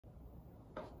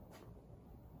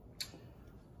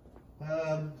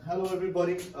Hello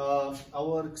everybody.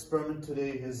 Our experiment today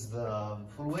is the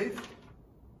full wave,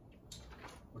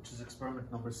 which is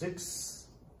experiment number 6.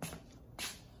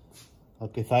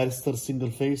 Okay, thyristor single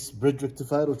phase bridge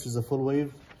rectifier, which is a full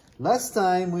wave. Last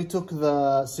time we took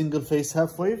the single phase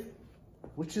half wave,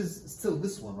 which is still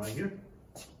this one right here.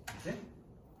 Okay,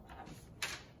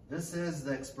 this is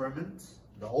the experiment,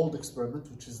 the old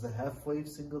experiment, which is the half wave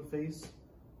single phase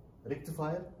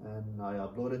rectifier, and I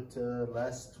uploaded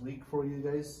last week for you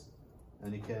guys,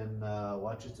 and you can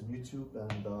watch it on YouTube,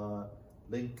 and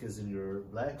link is in your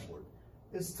blackboard.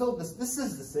 It's still this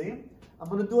is the same. I'm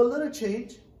going to do a little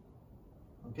change.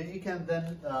 Okay, you can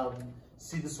then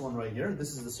see this one right here.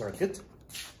 This is the circuit.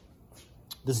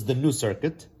 This is the new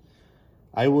circuit.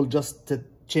 I will just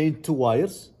change 2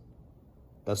 wires.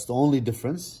 That's the only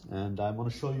difference, and I'm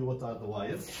going to show you what are the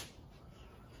wires.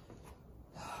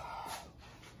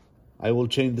 I will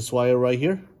change this wire right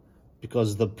here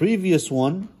because the previous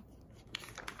one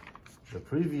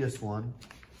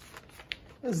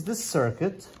is this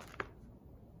circuit,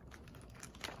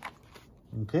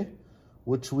 okay,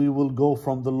 which we will go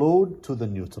from the load to the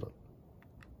neutral.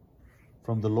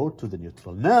 From the load to the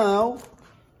neutral. Now,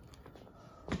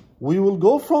 we will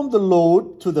go from the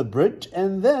load to the bridge,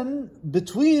 and then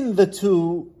between the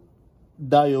two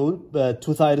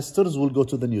two thyristors will go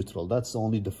to the neutral. That's the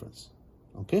only difference,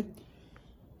 okay?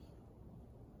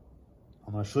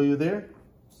 I'm going to show you there,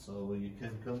 so you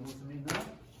can come with me now.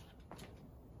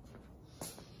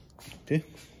 Okay.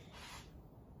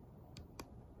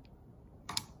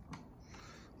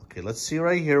 Okay, let's see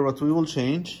right here what we will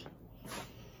change.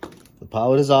 The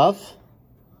power is off.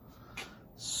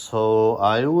 So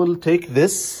I will take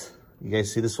this. You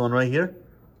guys see this one right here?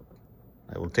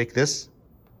 I will take this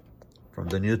from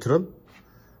the neutral.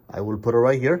 I will put it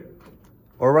right here.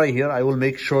 Or right here. I will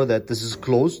make sure that this is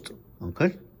closed.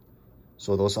 Okay.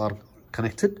 So those are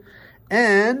connected,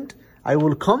 and I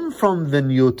will come from the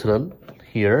neutral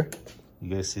here.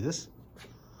 You guys see this?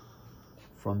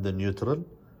 From the neutral,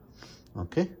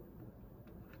 okay?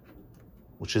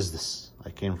 Which is this?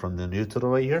 I came from the neutral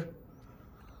right here.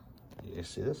 You guys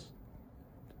see this?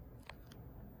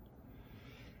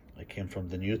 I came from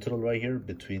the neutral right here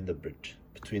between the bridge,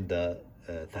 between the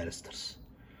thyristors.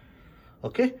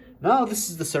 Okay, now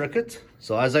this is the circuit.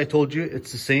 So as I told you,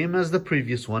 it's the same as the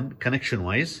previous one,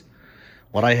 connection-wise.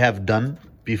 What I have done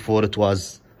before, it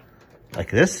was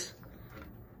like this.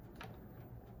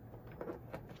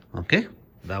 Okay,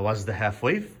 that was the half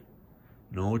wave.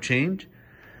 No change.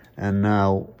 And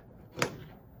now,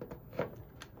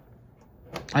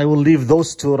 I will leave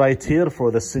those two right here for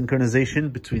the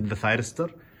synchronization between the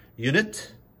thyristor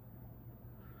unit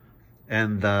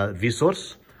and the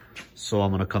V-source. So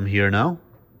I'm going to come here now.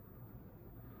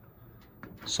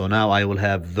 So now I will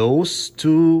have those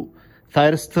 2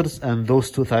 thyristors and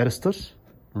those 2 thyristors.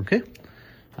 Okay.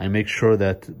 I make sure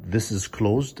that this is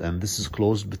closed and this is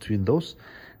closed between those.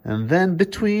 And then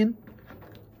between,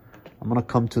 I'm going to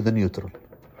come to the neutral.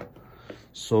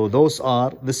 So those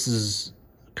are, this is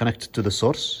connected to the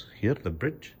source here, the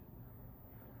bridge.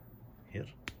 Here.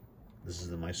 This is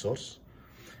my source.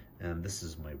 And this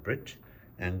is my bridge.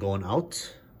 And going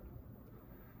out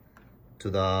to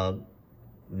the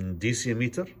DC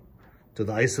emitter, to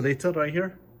the isolator right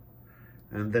here,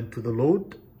 and then to the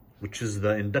load, which is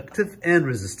the inductive and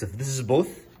resistive. This is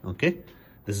both, okay?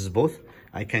 This is both.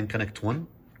 I can connect one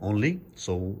only.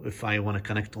 So if I want to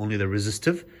connect only the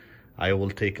resistive, I will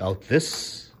take out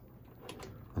this,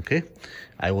 okay?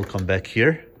 I will come back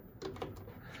here.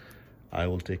 I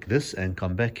will take this and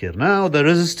come back here. Now the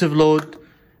resistive load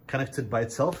connected by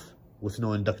itself with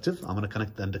no inductive. I'm going to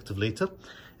connect the inductive later.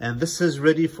 And this is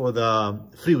ready for the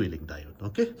freewheeling diode,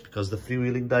 okay? Because the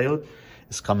freewheeling diode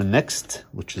is coming next,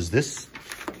 which is this.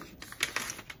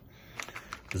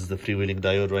 This is the freewheeling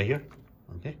diode right here,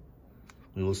 okay?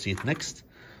 We will see it next.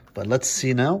 But let's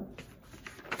see now.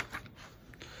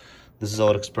 This is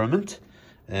our experiment.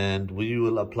 And we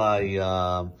will apply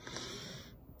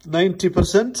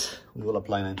 90%. We will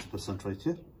apply 90% right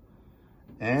here.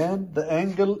 And the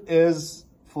angle is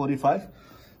 45.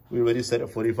 We already set it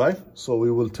 45, so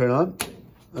we will turn on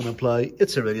and apply.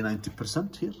 It's already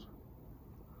 90% here.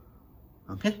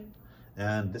 Okay,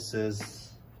 and this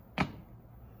is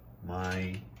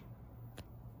my,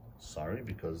 sorry,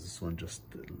 because this one just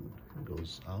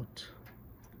goes out.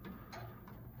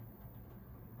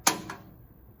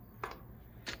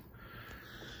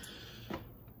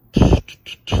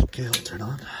 Okay, I'll turn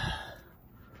on.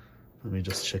 Let me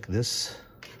just check this.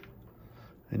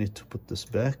 I need to put this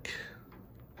back.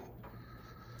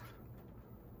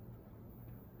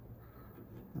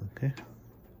 Okay.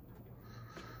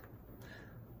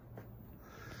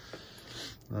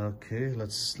 Okay,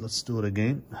 let's do it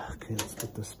again. Okay, let's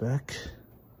put this back.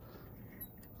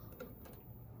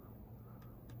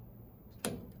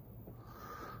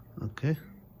 Okay,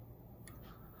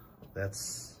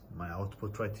 that's my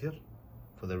output right here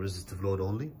for the resistive load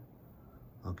only.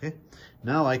 Okay,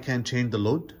 now I can change the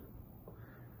load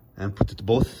and put it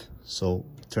both. So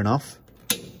turn off.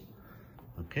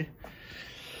 Okay,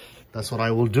 that's what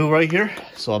I will do right here.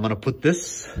 So I'm gonna put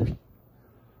this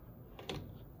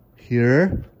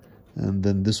here, and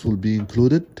then this will be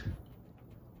included.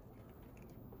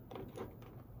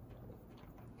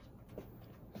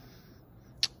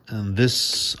 And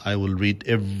this, I will read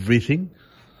everything.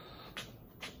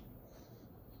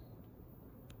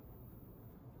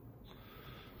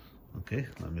 Okay,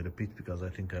 let me repeat because I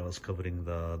think I was covering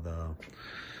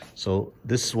so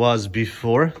this was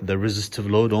before the resistive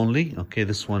load only. Okay,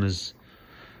 this one is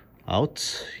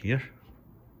out here.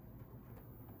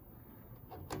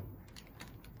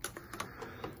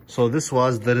 So this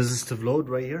was the resistive load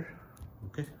right here.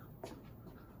 Okay.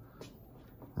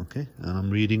 Okay, and I'm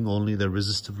reading only the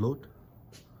resistive load.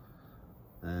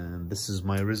 And this is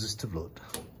my resistive load.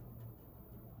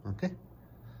 Okay.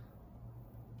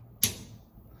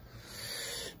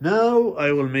 Now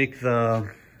I will make the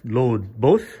load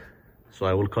both. So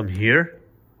I will come here.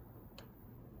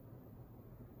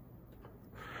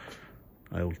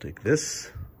 I will take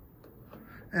this.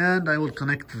 And I will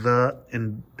connect the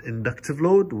inductive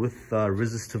load with the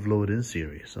resistive load in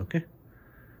series. Okay.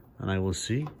 And I will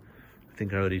see. I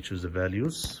think I already choose the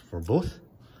values for both.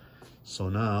 So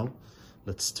now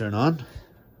let's turn on.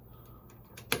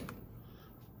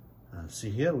 And see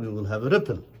here, we will have a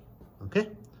ripple. Okay.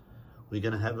 We're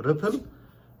gonna have a ripple,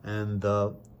 and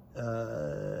the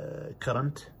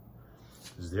current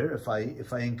is there. If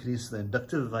I increase the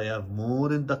inductive, if I have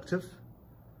more inductive,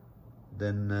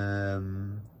 then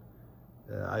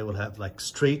I will have like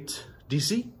straight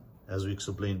DC, as we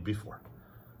explained before.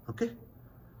 Okay.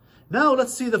 Now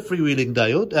let's see the freewheeling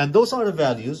diode, and those are the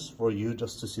values for you,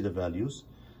 just to see the values.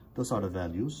 Those are the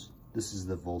values. This is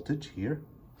the voltage here.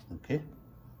 Okay.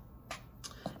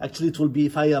 Actually, it will be,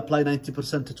 if I apply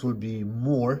 90%, it will be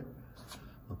more.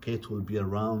 Okay, it will be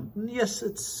around, yes,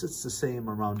 it's the same,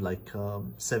 around like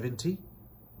 70,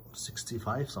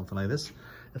 65, something like this,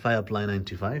 if I apply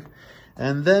 95.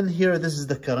 And then here, this is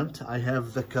the current. I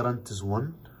have the current is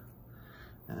 1,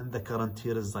 and the current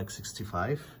here is like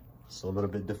 65. So a little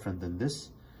bit different than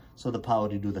this. So the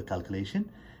power, you do the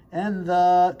calculation. And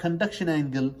the conduction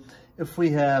angle, if we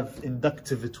have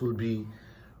inductive, it will be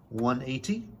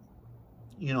 180.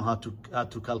 You know how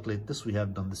to calculate this. We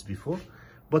have done this before.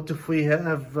 But if we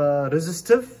have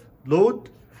resistive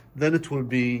load, then it will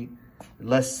be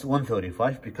less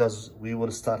 135, because we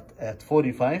will start at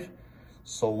 45.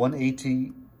 So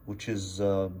 180, which is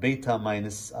beta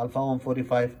minus alpha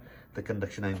 145, the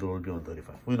conduction angle will be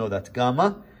 135. We know that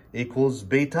gamma equals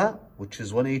beta, which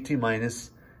is 180,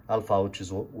 minus alpha,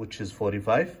 which is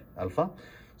 45 alpha.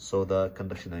 So the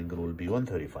conduction angle will be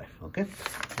 135. Okay,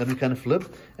 then we can flip,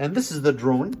 and this is the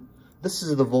drawing. This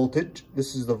is the voltage.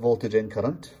 This is the voltage and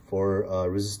current for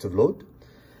resistive load,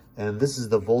 and this is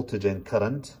the voltage and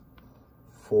current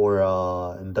for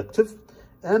inductive.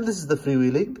 And this is the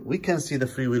freewheeling. We can see the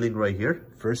freewheeling right here.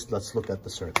 First, let's look at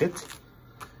the circuit.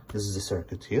 This is the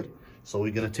circuit here. So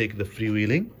we're gonna take the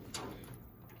freewheeling,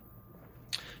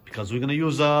 because we're gonna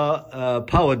use a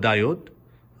power diode.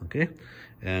 Okay.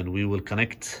 And we will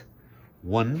connect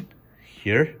one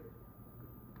here,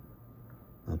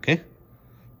 okay,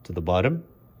 to the bottom,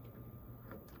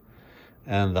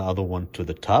 and the other one to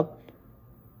the top.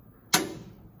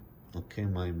 Okay,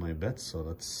 my bed. So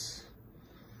let's,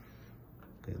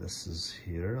 okay, this is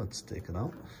here. Let's take it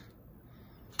out.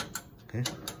 Okay.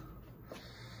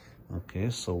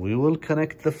 Okay, so we will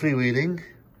connect the freewheeling.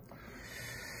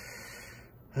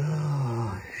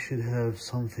 I should have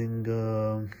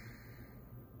something.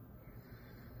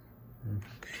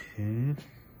 Okay,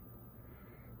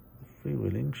 the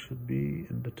freewheeling should be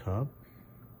in the top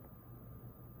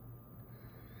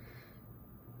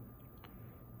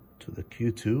to the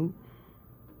Q2,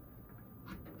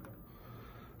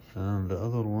 and the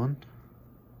other one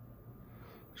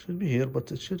should be here,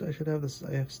 but I should have this.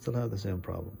 Still have the same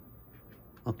problem.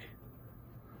 Okay,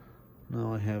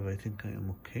 now I think I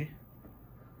am okay.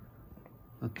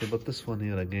 Okay, but this one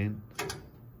here again.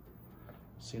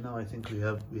 See, now I think we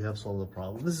have solved the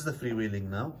problem. This is the freewheeling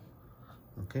now.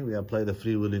 Okay, we apply the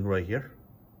freewheeling right here.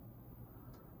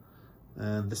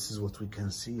 And this is what we can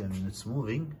see. I mean, it's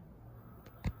moving.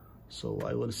 So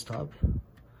I will stop.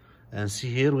 And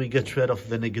see here, we get rid of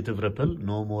the negative ripple.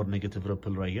 No more negative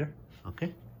ripple right here.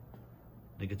 Okay.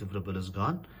 Negative ripple is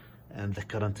gone. and the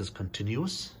current is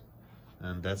continuous,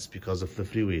 and that's because of the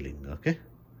freewheeling. Okay,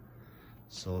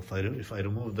 so if I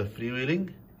remove the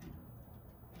freewheeling,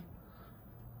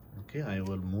 okay, I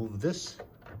will move this.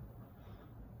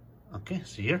 Okay,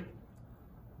 see here,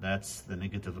 that's the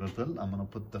negative ripple. I'm gonna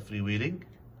put the freewheeling.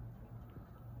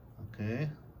 Okay,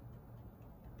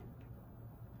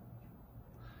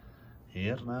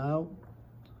 here now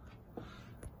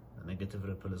the negative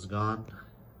ripple is gone,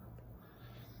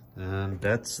 and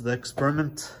that's the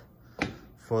experiment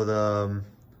for the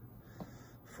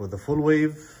full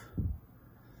wave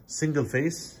single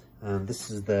phase, and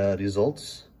this is the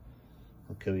results.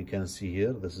 Okay, we can see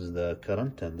here, this is the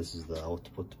current and this is the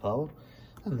output power,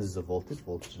 and this is the voltage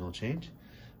no change.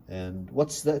 And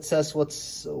it says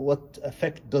what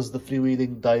effect does the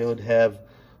freewheeling diode have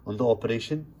on the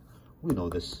operation? We know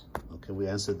this. Okay, we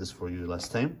answered this for you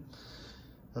last time.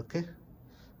 Okay,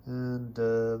 and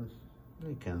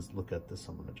you can look at this.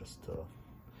 I'm gonna just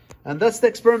and that's the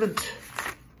experiment.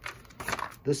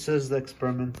 This is the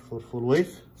experiment for full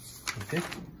wave. Okay,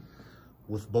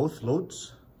 with both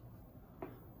loads.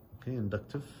 Okay,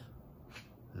 inductive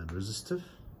and resistive,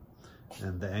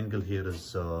 and the angle here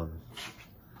is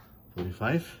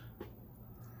 45,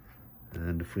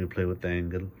 and if we play with the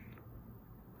angle,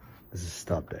 this is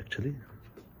stopped actually.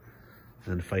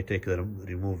 And if I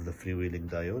remove the freewheeling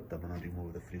diode, I'm gonna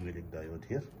remove the freewheeling diode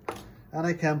here, and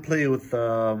I can play with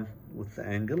the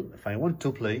angle if I want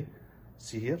to play.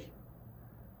 See here,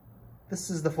 this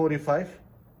is the 45,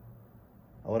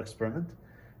 our experiment.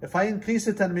 If I increase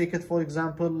it and make it, for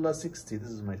example, 60,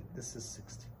 this is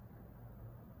 60.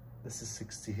 This is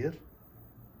 60 here.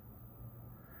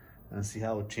 And see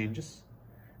how it changes.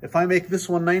 If I make this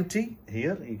one 90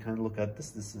 here, you can look at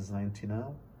this. This is 90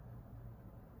 now.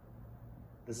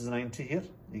 This is 90 here.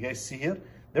 You guys see here?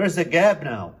 There is a gap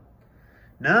now.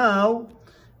 Now,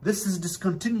 this is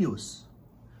discontinuous.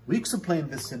 We explained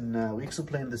this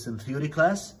in theory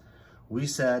class. We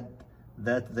said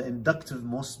that the inductive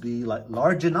must be like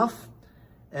large enough,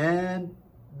 and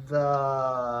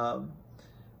the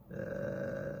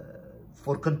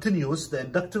for continuous, the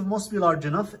inductive must be large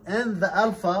enough, and the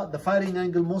alpha, the firing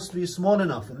angle, must be small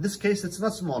enough. In this case, it's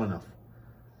not small enough.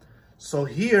 So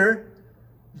here,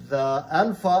 the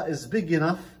alpha is big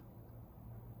enough,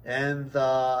 and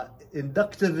the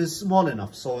inductive is small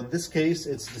enough. So in this case,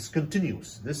 it's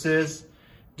discontinuous. This is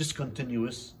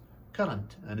discontinuous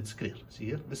current, and it's clear. See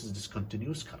here, this is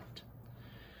discontinuous current.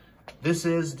 This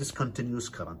is discontinuous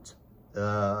current.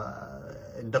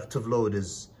 Inductive load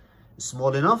is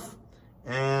small enough,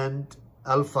 and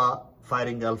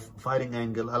firing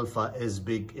angle alpha is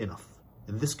big enough.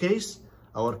 In this case,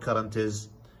 our current is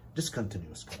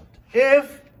discontinuous current.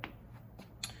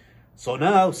 So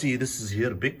now, see, this is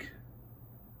here big,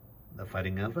 the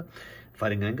firing angle.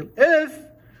 If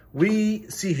we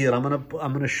see here, I'm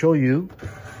gonna show you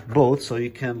both, so you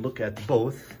can look at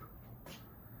both,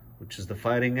 which is the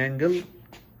firing angle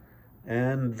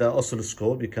and the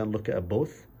oscilloscope. You can look at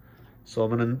both. So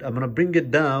I'm gonna bring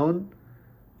it down.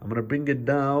 I'm gonna bring it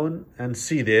down and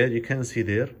see there. You can see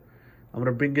there. I'm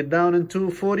gonna bring it down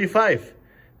into 45.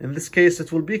 In this case,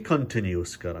 it will be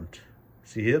continuous current.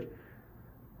 See here.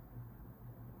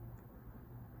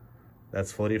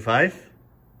 That's 45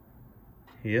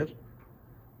 here,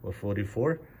 or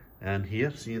 44, and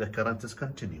here, see, the current is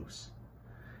continuous.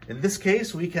 In this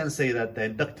case, we can say that the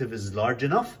inductive is large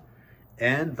enough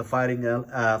and the firing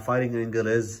angle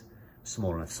is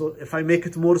small enough. So if I make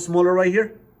it smaller right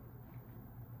here,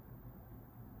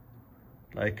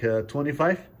 like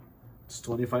 25, it's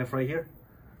 25 right here.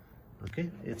 Okay,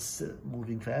 it's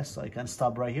moving fast, so I can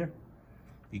stop right here.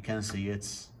 You can see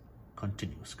it's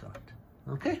continuous current.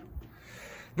 Okay,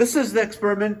 this is the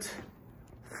experiment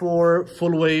for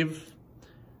full wave,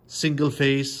 single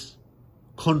phase,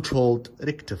 controlled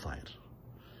rectifier.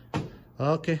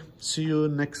 Okay, see you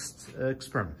next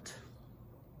experiment.